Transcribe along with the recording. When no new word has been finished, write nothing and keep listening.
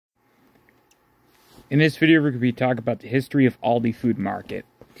In this video, we're going to be talking about the history of Aldi Food Market.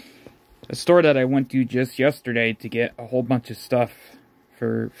 A store that I went to just yesterday to get a whole bunch of stuff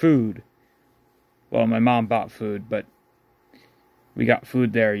for food. Well, my mom bought food, but we got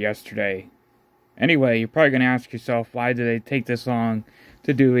food there yesterday. Anyway, you're probably going to ask yourself, why did they take this long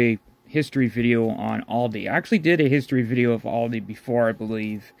to do a history video on Aldi? I actually did a history video of Aldi before, I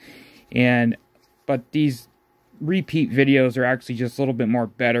believe. But these repeat videos are actually just a little bit more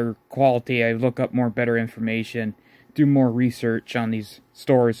better quality. I look up more better information, do more research on these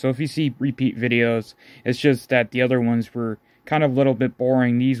stores. So if you see repeat videos, it's just that the other ones were kind of a little bit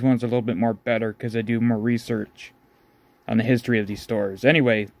boring. These ones are a little bit more better because I do more research on the history of these stores.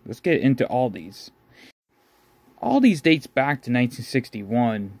 Anyway, let's get into Aldi's. Aldi's dates back to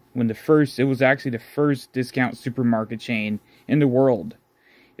 1961, when it was actually the first discount supermarket chain in the world.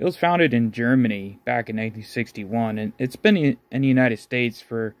 It was founded in Germany back in 1961, and it's been in the United States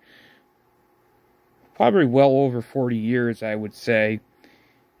for probably well over 40 years, I would say.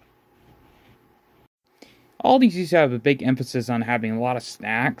 Aldi's used to have a big emphasis on having a lot of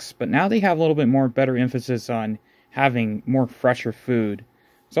snacks, but now they have a little bit more better emphasis on having more fresher food.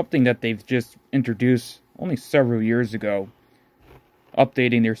 Something that they've just introduced only several years ago.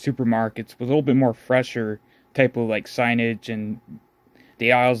 Updating their supermarkets with a little bit more fresher type of like signage, and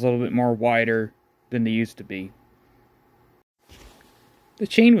the aisles a little bit more wider than they used to be. The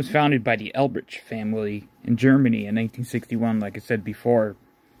chain was founded by the Elbrich family in Germany in 1961, like I said before.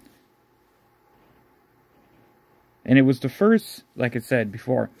 And it was the first, like I said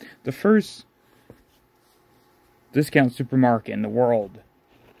before, the first discount supermarket in the world.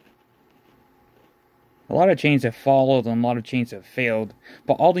 A lot of chains have followed and a lot of chains have failed,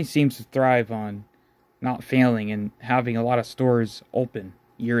 but Aldi seems to thrive on not failing and having a lot of stores open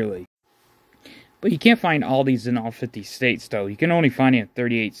yearly. But you can't find Aldi's in all 50 states, though. You can only find it in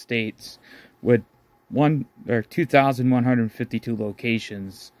 38 states with 2,152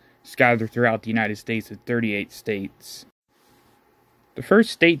 locations scattered throughout the United States in 38 states. The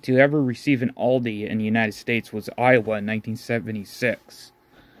first state to ever receive an Aldi in the United States was Iowa in 1976.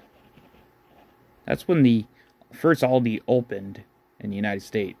 That's when the first Aldi opened in the United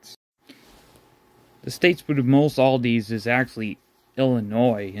States. The states with the most Aldis is actually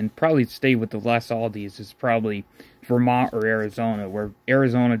Illinois, and probably the state with the less Aldis is probably Vermont or Arizona, where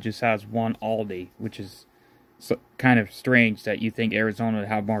Arizona just has one Aldi, which is kind of strange that you think Arizona would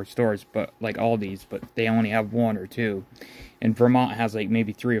have more stores, but like Aldi's, but they only have one or two. And Vermont has like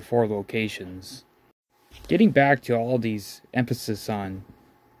maybe 3 or 4 locations. Getting back to Aldi's emphasis on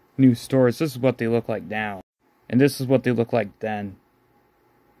new stores, this is what they look like now, and this is what they look like then.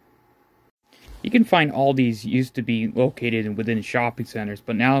 You can find Aldi's used to be located within shopping centers,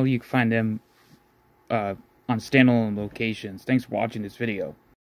 but now you can find them on standalone locations. Thanks for watching this video.